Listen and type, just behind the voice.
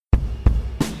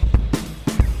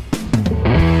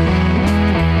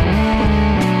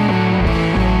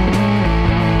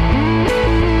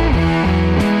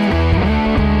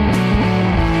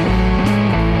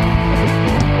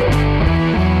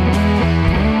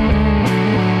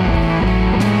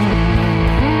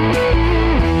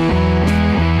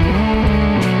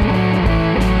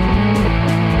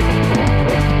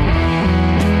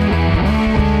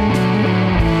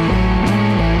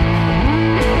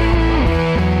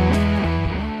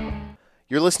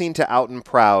You're listening to Out and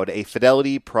Proud, a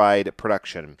Fidelity Pride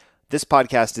production. This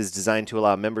podcast is designed to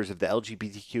allow members of the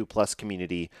LGBTQ plus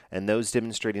community and those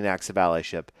demonstrating acts of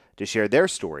allyship to share their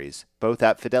stories, both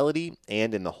at Fidelity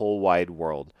and in the whole wide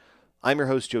world. I'm your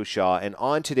host, Joe Shaw, and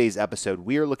on today's episode,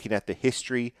 we are looking at the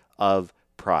history of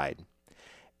Pride.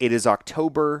 It is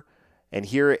October, and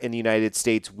here in the United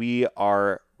States, we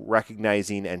are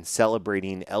recognizing and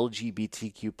celebrating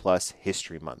LGBTQ plus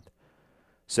History Month.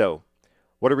 So,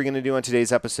 what are we going to do on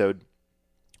today's episode?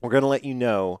 We're going to let you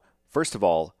know, first of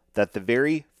all, that the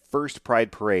very first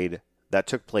Pride Parade that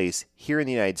took place here in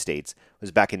the United States was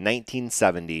back in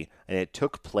 1970, and it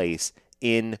took place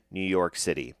in New York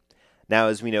City. Now,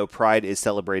 as we know, Pride is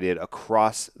celebrated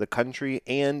across the country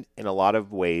and in a lot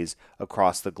of ways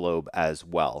across the globe as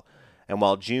well. And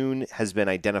while June has been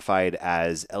identified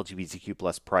as LGBTQ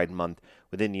plus Pride Month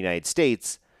within the United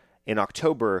States, in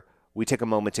October, we take a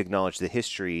moment to acknowledge the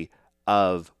history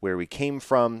of where we came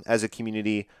from as a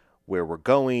community, where we're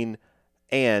going,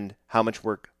 and how much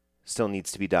work still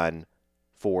needs to be done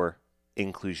for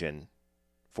inclusion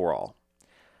for all.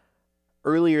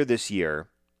 Earlier this year,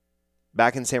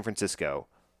 back in San Francisco,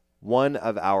 one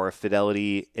of our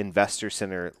Fidelity Investor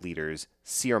Center leaders,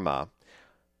 Sirma,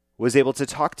 was able to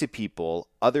talk to people,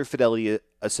 other Fidelity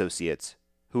associates,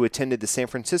 who attended the San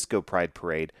Francisco Pride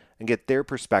Parade and get their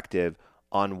perspective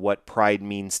on what Pride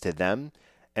means to them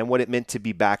and what it meant to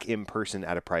be back in person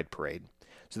at a Pride Parade.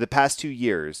 So the past 2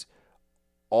 years,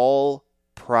 all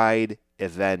Pride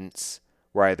events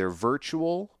were either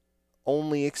virtual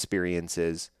only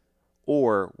experiences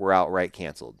or were outright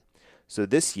canceled. So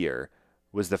this year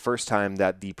was the first time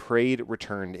that the parade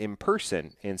returned in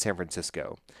person in San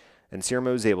Francisco, and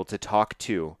Sirma was able to talk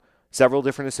to several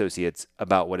different associates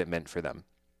about what it meant for them.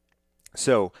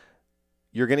 So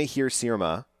you're going to hear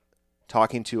Sirma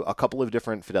talking to a couple of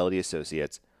different Fidelity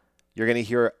associates. You're going to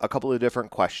hear a couple of different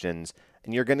questions,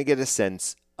 and you're going to get a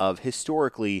sense of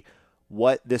historically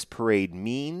what this parade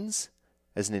means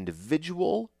as an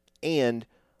individual and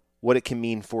what it can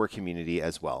mean for a community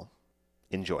as well.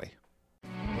 Enjoy.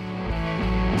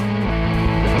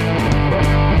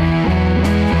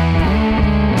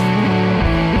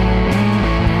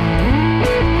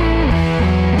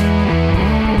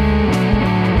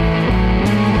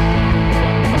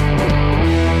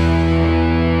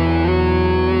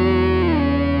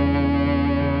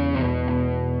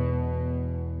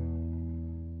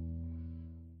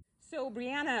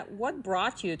 What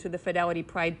brought you to the Fidelity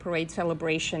Pride Parade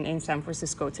celebration in San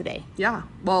Francisco today? Yeah,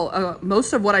 well,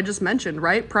 most of what I just mentioned,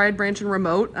 right? Pride Branch and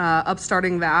Remote,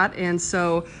 upstarting that. And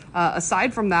so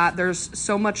aside from that, there's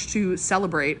so much to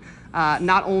celebrate,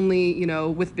 not only,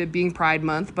 with it being Pride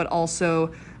Month, but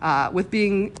also with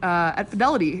being at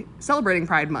Fidelity celebrating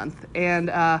Pride Month. And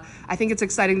I think it's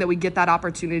exciting that we get that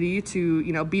opportunity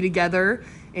to, be together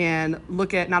and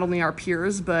look at not only our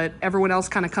peers, but everyone else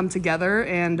kind of come together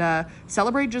and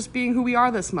celebrate just being who we are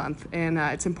this month. And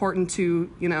it's important to,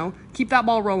 keep that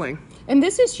ball rolling. And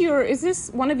is this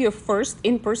one of your first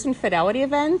in-person Fidelity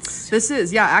events? This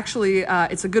is, yeah, actually,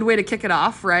 it's a good way to kick it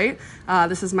off, right?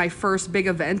 This is my first big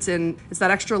event, and it's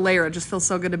that extra layer. It just feels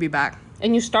so good to be back.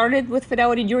 And you started with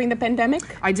Fidelity during the pandemic?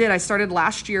 I did. I started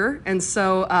last year. And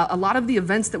so a lot of the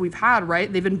events that we've had,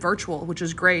 right, they've been virtual, which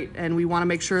is great. And we want to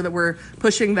make sure that we're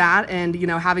pushing that and,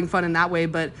 having fun in that way.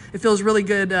 But it feels really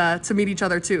good to meet each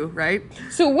other too, right?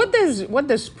 So what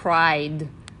does Pride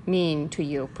mean to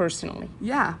you personally?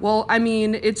 Yeah, well, I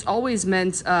mean, it's always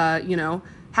meant,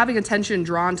 having attention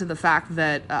drawn to the fact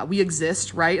that we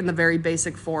exist, right, in the very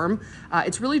basic form.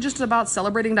 It's really just about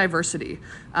celebrating diversity.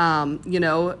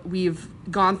 We've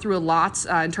gone through a lot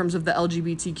in terms of the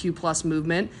LGBTQ plus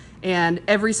movement, and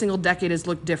every single decade has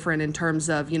looked different in terms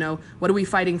of, what are we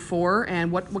fighting for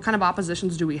and what kind of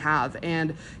oppositions do we have?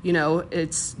 And,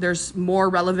 there's more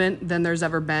relevant than there's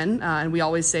ever been, and we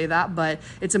always say that, but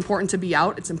it's important to be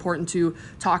out. It's important to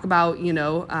talk about,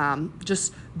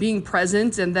 just being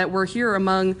present and that we're here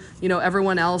among,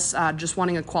 everyone else just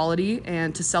wanting equality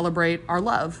and to celebrate our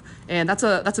love. And that's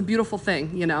a beautiful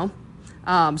thing,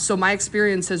 So my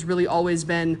experience has really always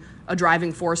been a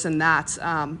driving force in that.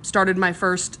 Started my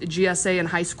first GSA in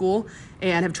high school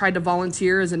and have tried to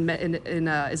volunteer in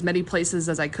as many places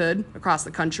as I could across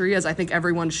the country, as I think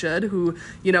everyone should who,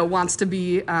 wants to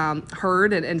be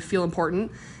heard and feel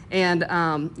important. And,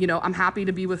 I'm happy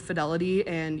to be with Fidelity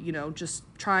and, just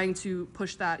trying to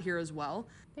push that here as well.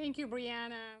 Thank you,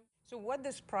 Brianna. So what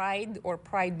does Pride or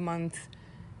Pride Month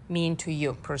mean to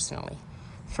you personally?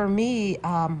 For me,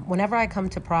 whenever I come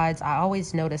to Prides, I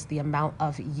always notice the amount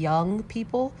of young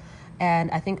people.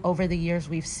 And I think over the years,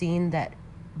 we've seen that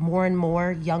more and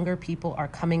more younger people are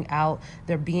coming out,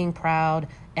 they're being proud,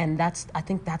 and I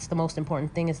think that's the most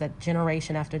important thing, is that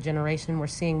generation after generation, we're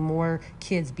seeing more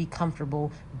kids be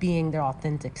comfortable being their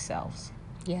authentic selves.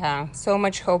 Yeah, so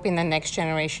much hope in the next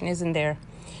generation, isn't there?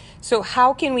 So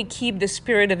how can we keep the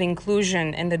spirit of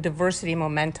inclusion and the diversity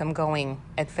momentum going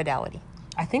at Fidelity?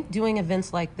 I think doing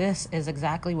events like this is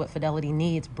exactly what Fidelity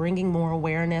needs, bringing more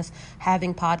awareness,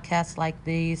 having podcasts like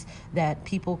these that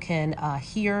people can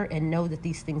hear and know that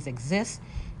these things exist,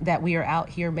 that we are out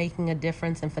here making a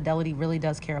difference, and Fidelity really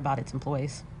does care about its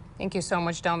employees. Thank you so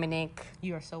much, Dominique.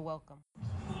 You are so welcome.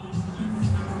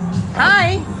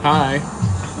 Hi. Hi,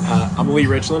 I'm Lee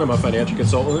Richland. I'm a financial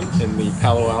consultant in the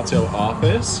Palo Alto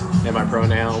office, and my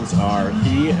pronouns are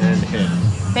he and him.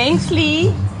 Thanks,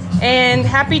 Lee. And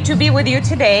happy to be with you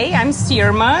today. I'm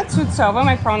Sirma Tsutsova.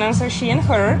 My pronouns are she and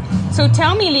her. So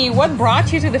tell me, Lee, what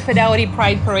brought you to the Fidelity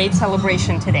Pride Parade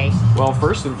celebration today? Well,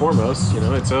 first and foremost,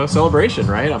 it's a celebration,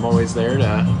 right? I'm always there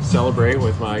to celebrate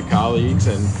with my colleagues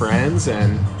and friends,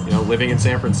 and living in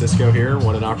San Francisco here,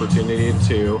 what an opportunity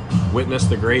to witness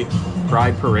the great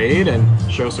Pride Parade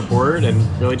and show support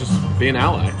and really just be an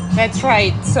ally. That's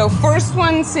right. So first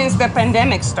one since the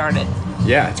pandemic started.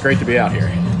 Yeah, it's great to be out here.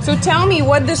 So tell me,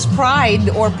 what does Pride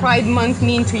or Pride Month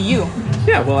mean to you?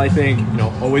 Yeah, well, I think,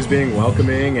 always being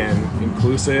welcoming and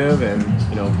inclusive and,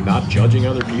 not judging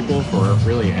other people for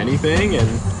really anything,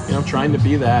 and, trying to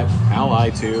be that ally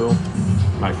to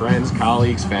my friends,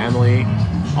 colleagues, family,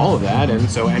 all of that. And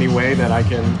so any way that I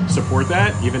can support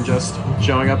that, even just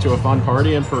showing up to a fun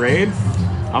party and parade,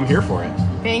 I'm here for it.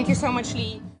 Thank you so much,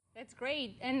 Lee. That's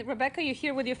great. And Rebecca, you're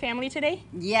here with your family today?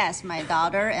 Yes, my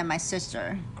daughter and my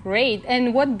sister. Great.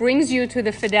 And what brings you to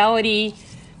the Fidelity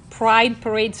Pride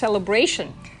Parade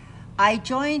celebration? I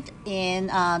joined in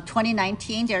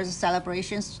 2019. There's a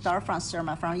celebration start from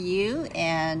Sirma, from you,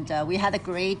 and we had a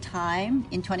great time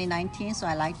in 2019, so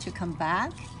I like to come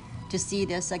back to see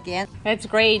this again. That's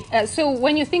great. So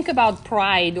when you think about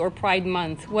Pride or Pride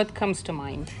Month, what comes to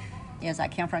mind? Yes, I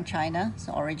came from China,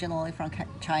 so originally from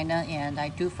China, and I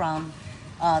do from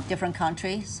different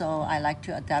countries, so I like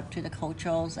to adapt to the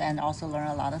cultures and also learn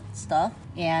a lot of stuff.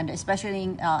 And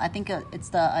especially, I think it's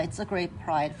a great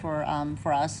pride for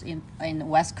us in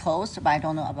West Coast, but I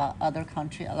don't know about other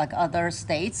countries, like other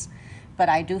states. But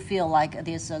I do feel like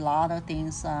there's a lot of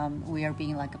things we are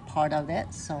being like a part of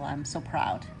it, so I'm so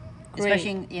proud,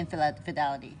 especially in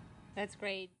Fidelity. That's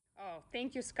great. Oh,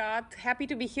 thank you, Scott. Happy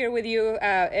to be here with you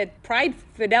at Pride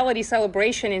Fidelity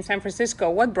celebration in San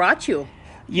Francisco. What brought you?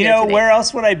 Where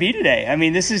else would I be today? I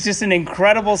mean, this is just an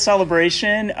incredible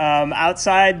celebration.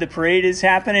 Outside, the parade is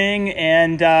happening,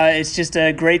 and it's just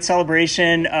a great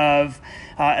celebration of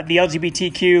the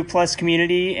LGBTQ plus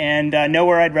community, and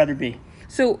nowhere I'd rather be.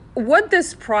 So what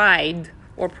does Pride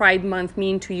or Pride Month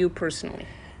mean to you personally?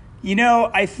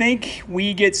 I think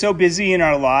we get so busy in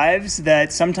our lives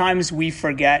that sometimes we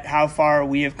forget how far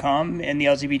we have come in the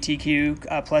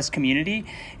LGBTQ plus community.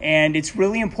 And it's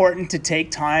really important to take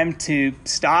time to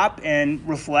stop and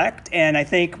reflect. And I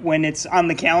think when it's on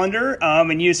the calendar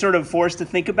and you're sort of forced to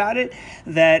think about it,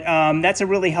 that that's a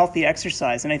really healthy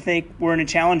exercise. And I think we're in a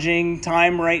challenging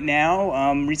time right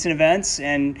now, recent events,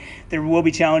 and there will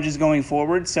be challenges going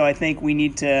forward. So I think we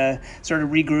need to sort of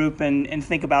regroup and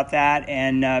think about that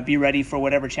and be ready for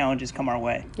whatever challenges come our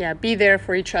way. Yeah, be there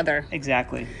for each other.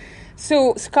 Exactly.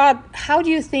 So, Scott, how do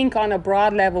you think on a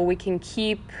broad level we can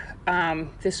keep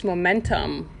this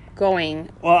momentum going?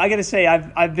 Well, I got to say,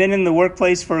 I've been in the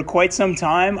workplace for quite some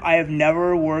time. I have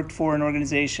never worked for an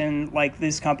organization like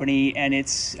this company and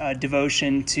its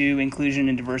devotion to inclusion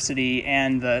and diversity,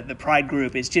 and the Pride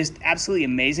Group is just absolutely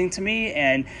amazing to me.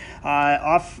 And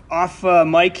off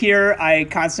mic here, I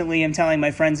constantly am telling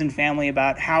my friends and family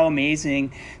about how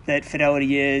amazing that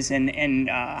Fidelity is, and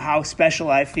how special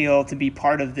I feel to be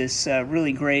part of this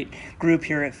really great group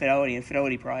here at Fidelity and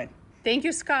Fidelity Pride. Thank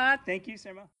you, Scott. Thank you,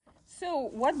 Sirma.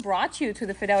 So what brought you to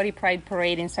the Fidelity Pride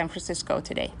Parade in San Francisco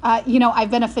today?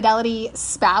 I've been a Fidelity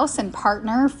spouse and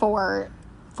partner for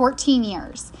 14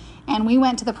 years. And we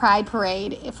went to the Pride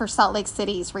Parade for Salt Lake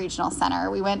City's Regional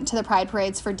Center. We went to the Pride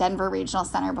Parades for Denver Regional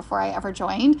Center before I ever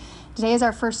joined. Today is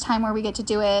our first time where we get to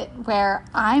do it where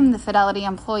I'm the Fidelity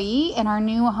employee in our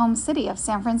new home city of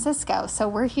San Francisco. So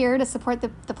we're here to support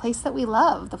the place that we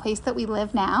love, the place that we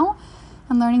live now,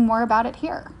 and learning more about it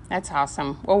here. That's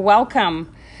awesome. Well,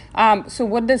 welcome. So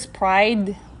what does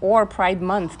Pride or Pride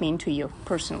Month mean to you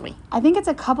personally? I think it's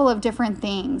a couple of different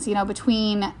things,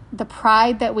 between the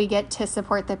pride that we get to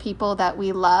support the people that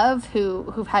we love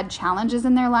who've had challenges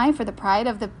in their life, or the pride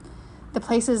of the the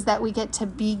places that we get to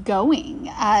be going.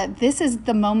 This is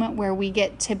the moment where we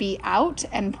get to be out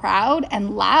and proud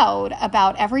and loud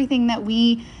about everything that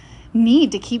we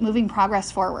need to keep moving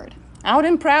progress forward. Out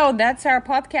and Proud, that's our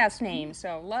podcast name,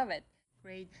 so love it.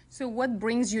 Great. So what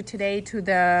brings you today to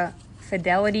the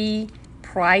Fidelity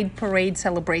Pride Parade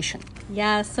celebration?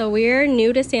 Yeah, so we're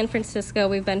new to San Francisco.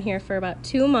 We've been here for about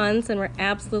 2 months and we're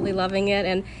absolutely loving it.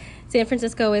 And San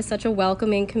Francisco is such a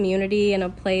welcoming community and a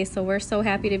place, so we're so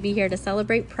happy to be here to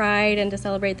celebrate Pride and to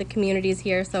celebrate the communities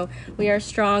here. So we are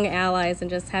strong allies and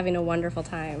just having a wonderful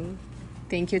time.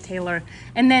 Thank you, Taylor.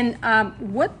 And then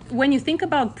when you think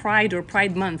about Pride or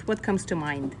Pride Month, what comes to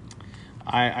mind?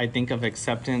 I think of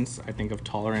acceptance, I think of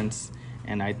tolerance,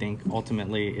 and I think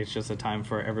ultimately it's just a time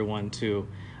for everyone to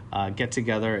get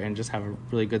together and just have a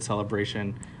really good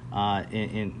celebration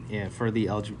for the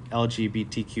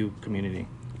LGBTQ community.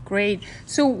 Great.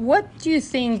 So what do you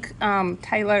think,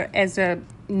 Tyler, as a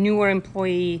newer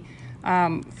employee,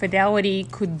 Fidelity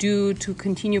could do to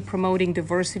continue promoting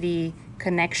diversity,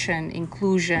 connection,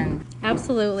 inclusion?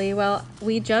 Absolutely. Well,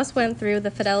 we just went through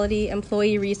the Fidelity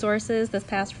Employee Resources this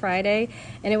past Friday,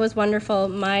 and it was wonderful.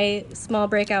 My small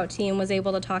breakout team was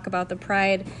able to talk about the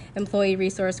Pride Employee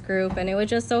Resource Group, and it was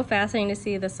just so fascinating to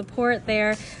see the support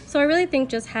there. So I really think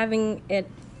just having it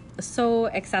so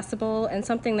accessible and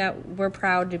something that we're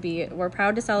proud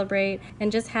to celebrate,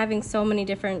 and just having so many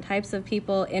different types of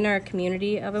people in our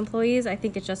community of employees, I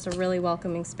think it's just a really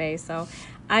welcoming space. So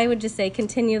I would just say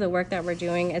continue the work that we're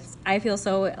doing. I feel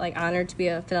so honored to be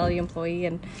a Fidelity employee,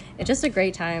 and it's just a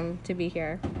great time to be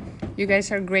here. You guys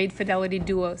are great Fidelity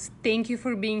duos. Thank you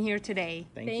for being here today.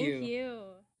 Thank you.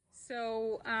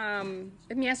 So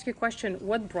let me ask you a question.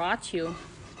 What brought you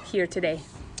here today?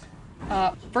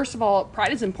 First of all,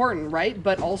 pride is important, right?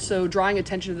 But also drawing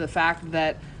attention to the fact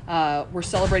that we're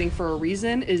celebrating for a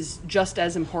reason is just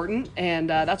as important. And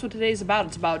that's what today is about.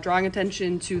 It's about drawing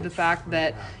attention to the fact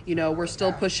that, we're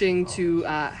still pushing to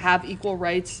have equal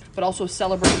rights, but also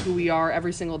celebrate who we are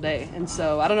every single day. And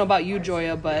so I don't know about you,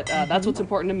 Joya, but that's what's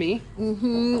important to me.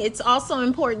 It's also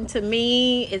important to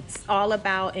me. It's all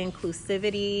about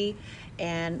inclusivity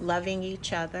and loving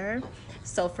each other.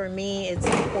 So for me, it's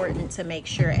important to make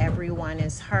sure everyone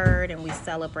is heard and we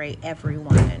celebrate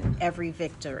everyone and every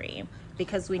victory,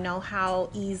 because we know how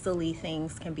easily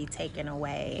things can be taken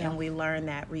away, and we learned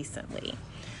that recently.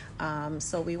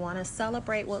 So we want to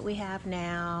celebrate what we have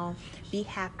now, be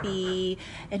happy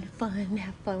and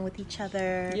have fun with each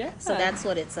other. Yeah. So that's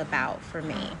what it's about for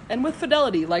me. And with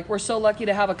Fidelity, we're so lucky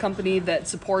to have a company that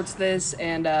supports this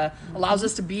and allows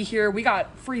us to be here. We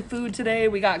got free food today.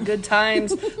 We got good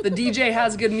times. The DJ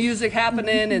has good music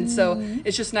happening. And so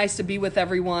it's just nice to be with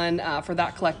everyone for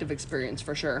that collective experience,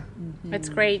 for sure. That's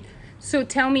great. So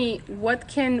tell me, what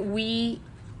can we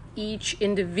each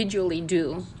individually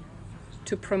do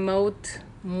to promote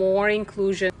more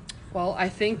inclusion? Well, I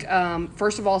think,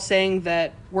 first of all, saying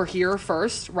that we're here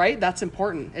first, right? That's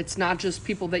important. It's not just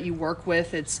people that you work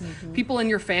with. It's people in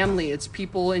your family. It's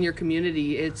people in your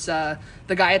community. It's the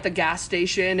guy at the gas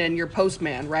station and your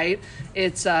postman, right?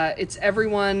 It's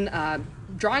everyone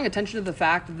drawing attention to the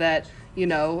fact that,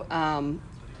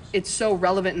 it's so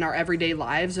relevant in our everyday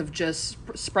lives of just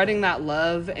spreading that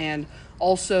love, and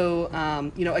also,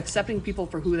 accepting people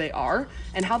for who they are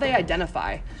and how they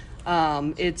identify.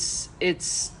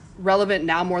 It's relevant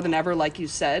now more than ever, like you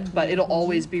said, but it'll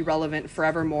always be relevant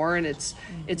forevermore. And it's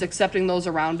accepting those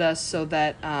around us so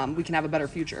that we can have a better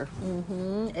future.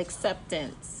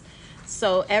 Acceptance.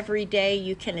 So every day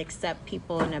you can accept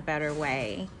people in a better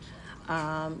way.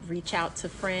 Reach out to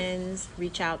friends,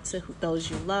 reach out to those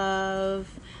you love.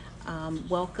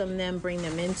 Welcome them, bring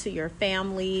them into your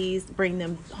families, bring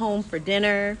them home for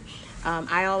dinner.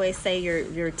 I always say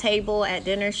your table at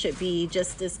dinner should be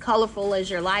just as colorful as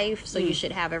your life, so you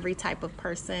should have every type of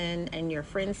person in your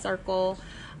friend circle.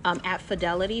 At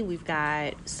Fidelity, we've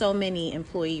got so many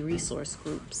employee resource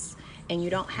groups, and you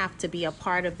don't have to be a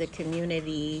part of the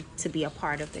community to be a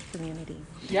part of the community.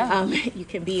 Yeah. You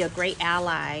can be a great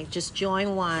ally. Just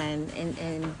join one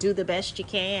and do the best you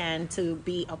can to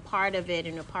be a part of it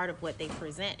and a part of what they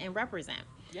present and represent.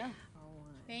 Yeah.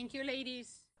 Thank you,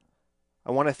 ladies.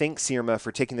 I want to thank Sirma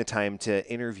for taking the time to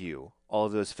interview all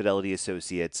of those Fidelity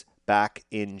associates back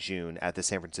in June at the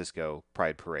San Francisco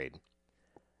Pride Parade.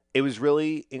 It was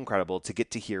really incredible to get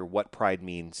to hear what Pride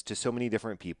means to so many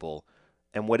different people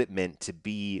and what it meant to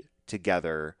be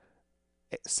together,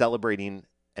 celebrating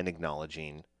and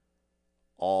acknowledging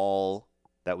all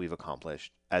that we've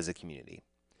accomplished as a community.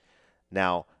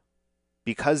 Now,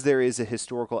 because there is a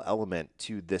historical element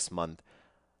to this month,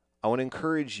 I want to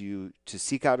encourage you to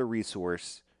seek out a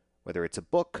resource, whether it's a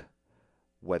book,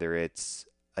 whether it's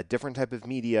a different type of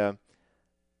media,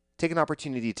 take an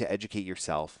opportunity to educate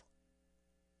yourself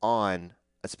on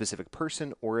a specific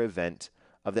person or event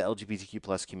of the LGBTQ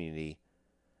plus community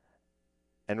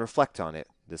and reflect on it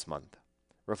this month.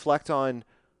 Reflect on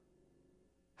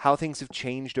how things have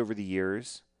changed over the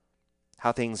years,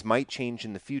 how things might change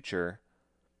in the future,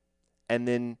 and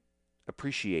then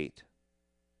appreciate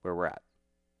where we're at.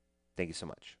 Thank you so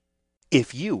much.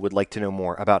 If you would like to know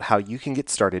more about how you can get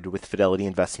started with Fidelity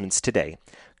Investments today,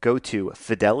 go to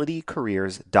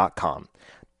fidelitycareers.com.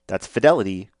 That's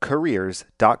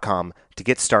fidelitycareers.com to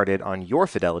get started on your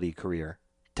Fidelity career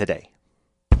today.